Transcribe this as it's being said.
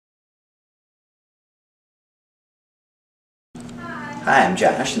Hi, I'm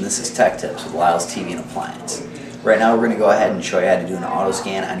Josh, and this is Tech Tips with Lyle's TV and Appliance. Right now we're going to go ahead and show you how to do an auto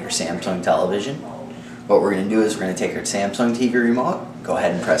scan on your Samsung television. What we're going to do is we're going to take our Samsung TV remote, go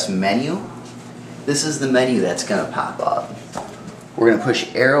ahead and press Menu. This is the menu that's going to pop up. We're going to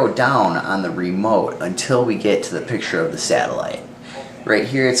push arrow down on the remote until we get to the picture of the satellite. Right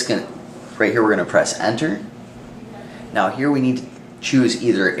here we're going to press Enter. Now here we need to choose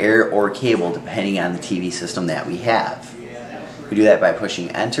either air or cable depending on the TV system that we have. We do that by pushing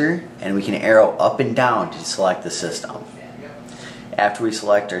Enter, and we can arrow up and down to select the system. After we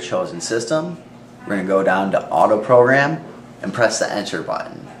select our chosen system, we're going to go down to Auto Program and press the Enter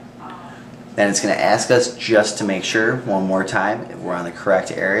button. Then it's going to ask us just to make sure one more time if we're on the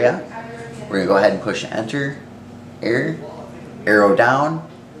correct area. We're going to go ahead and push Enter, arrow down,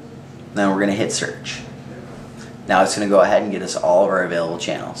 then we're going to hit Search. Now it's going to go ahead and get us all of our available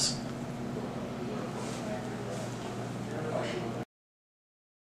channels.